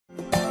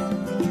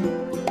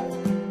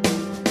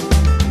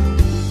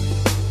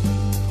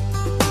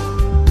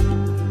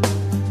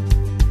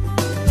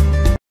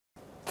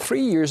3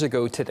 years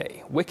ago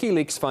today,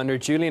 WikiLeaks founder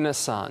Julian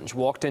Assange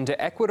walked into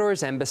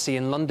Ecuador's embassy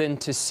in London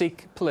to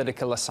seek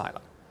political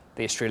asylum.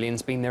 The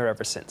Australian's been there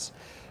ever since.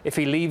 If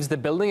he leaves the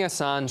building,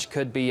 Assange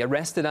could be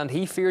arrested and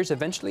he fears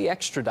eventually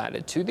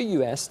extradited to the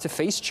US to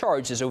face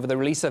charges over the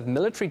release of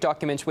military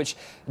documents which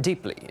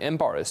deeply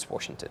embarrass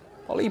Washington.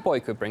 Ollie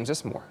Boyko brings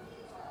us more.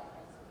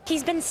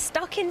 He's been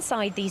stuck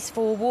inside these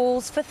four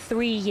walls for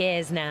 3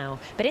 years now.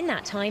 But in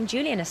that time,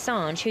 Julian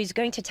Assange, who's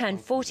going to turn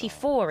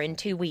 44 in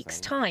 2 weeks'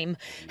 time,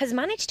 has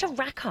managed to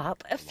rack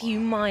up a few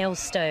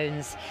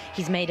milestones.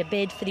 He's made a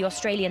bid for the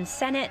Australian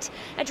Senate,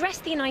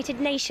 addressed the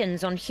United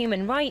Nations on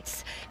human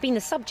rights, been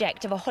the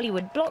subject of a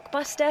Hollywood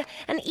blockbuster,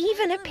 and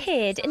even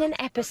appeared in an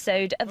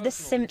episode of The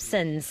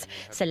Simpsons.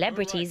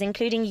 Celebrities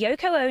including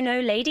Yoko Ono,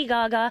 Lady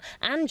Gaga,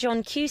 and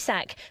John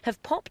Cusack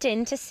have popped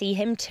in to see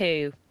him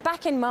too.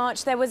 Back in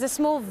March, there was a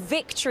small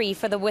victory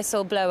for the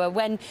whistleblower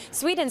when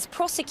Sweden's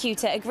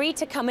prosecutor agreed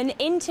to come and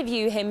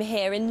interview him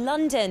here in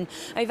London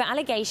over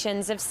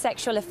allegations of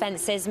sexual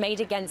offences made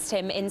against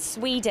him in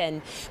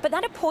Sweden. But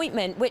that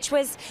appointment, which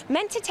was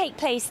meant to take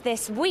place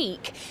this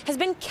week, has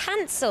been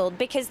cancelled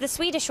because the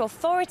Swedish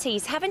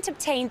authorities haven't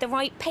obtained the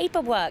right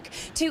paperwork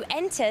to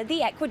enter the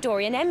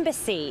Ecuadorian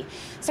embassy.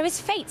 So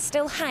his fate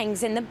still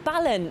hangs in the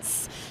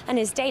balance, and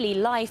his daily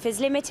life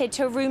is limited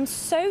to a room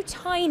so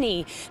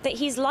tiny that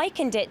he's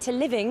likened it to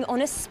living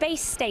on a space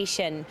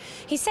station.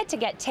 He's said to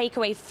get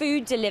takeaway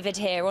food delivered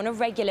here on a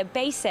regular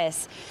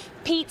basis,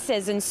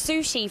 pizzas and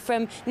sushi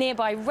from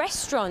nearby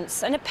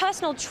restaurants, and a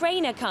personal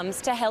trainer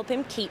comes to help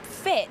him keep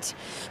fit.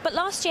 But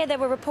last year there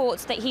were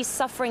reports that he's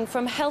suffering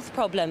from health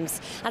problems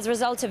as a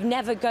result of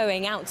never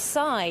going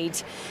outside.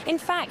 In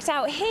fact,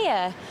 out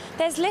here,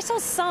 there's little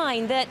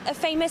sign that a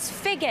famous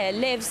figure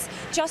lives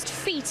just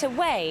feet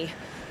away.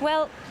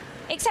 Well,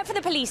 except for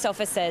the police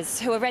officers,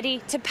 who are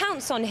ready to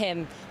pounce on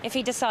him if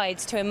he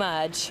decides to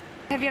emerge.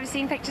 Have you ever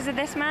seen pictures of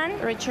this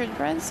man? Richard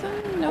Branson?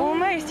 No.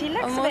 Almost. He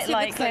looks a bit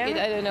like him.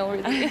 I don't know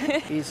really.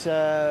 He's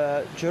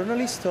a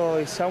journalist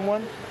or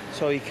someone,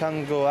 so he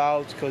can't go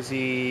out because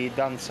he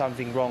done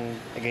something wrong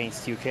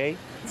against UK.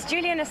 It's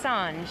Julian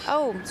Assange.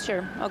 Oh,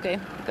 sure. Okay,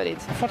 got it.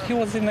 I thought he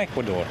was in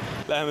Ecuador.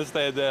 Let him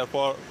stay there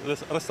for the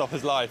rest of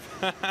his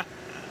life.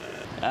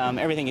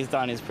 Everything he's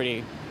done is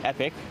pretty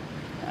epic.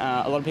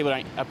 A lot of people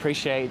don't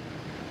appreciate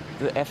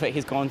the effort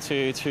he's gone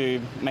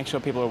to make sure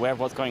people are aware of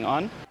what's going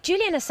on.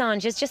 Julian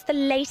Assange is just the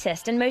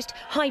latest and most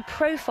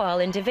high-profile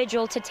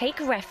individual to take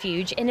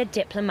refuge in a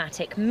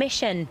diplomatic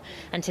mission.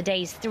 And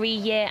today's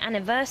 3-year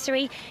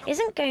anniversary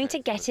isn't going to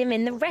get him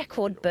in the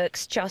record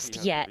books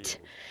just yet.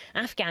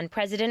 Afghan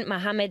President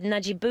Mohammad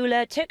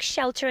Najibullah took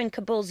shelter in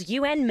Kabul's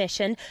UN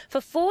mission for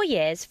 4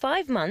 years,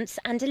 5 months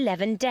and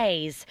 11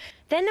 days.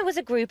 Then there was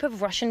a group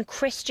of Russian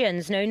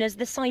Christians known as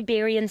the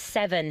Siberian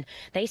Seven.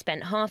 They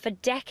spent half a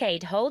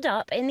decade holed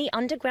up in the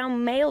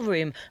underground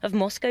mailroom of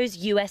Moscow's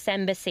US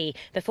embassy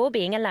before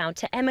being allowed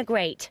to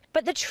emigrate.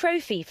 But the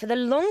trophy for the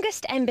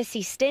longest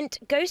embassy stint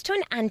goes to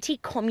an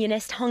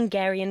anti-communist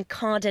Hungarian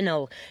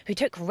cardinal who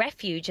took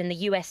refuge in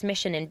the US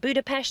mission in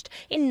Budapest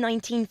in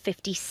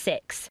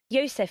 1956.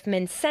 Josef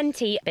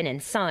Mincenti had been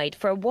inside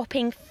for a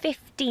whopping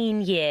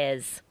 15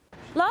 years.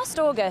 Last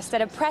August,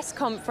 at a press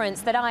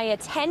conference that I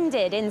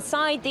attended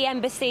inside the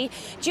embassy,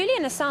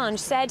 Julian Assange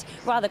said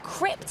rather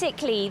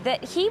cryptically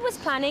that he was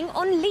planning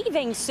on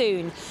leaving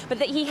soon, but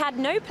that he had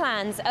no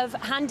plans of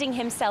handing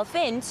himself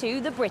in to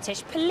the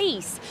British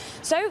police.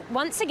 So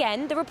once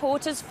again, the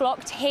reporters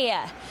flocked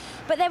here.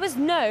 But there was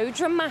no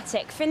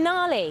dramatic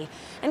finale.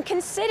 And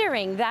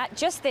considering that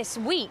just this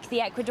week the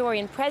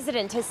Ecuadorian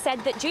president has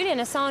said that Julian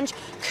Assange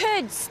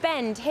could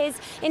spend his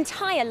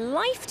entire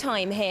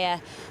lifetime here,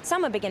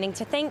 some are beginning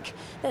to think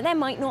that there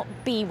might not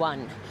be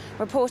one.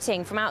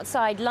 Reporting from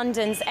outside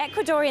London's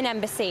Ecuadorian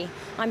embassy,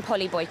 I'm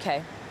Ollie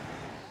Boyko.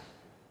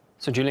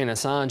 So Julian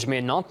Assange may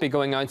not be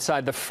going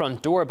outside the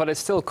front door, but it's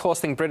still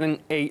costing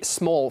Britain a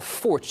small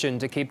fortune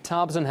to keep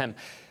tabs on him.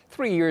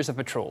 3 years of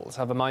patrols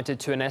have amounted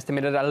to an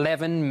estimated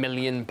 £11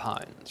 million,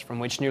 from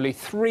which nearly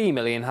 £3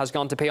 million has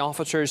gone to pay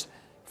officers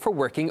for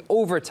working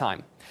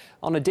overtime.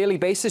 On a daily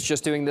basis,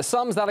 just doing the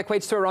sums, that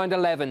equates to around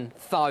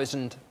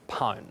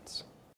 £11,000.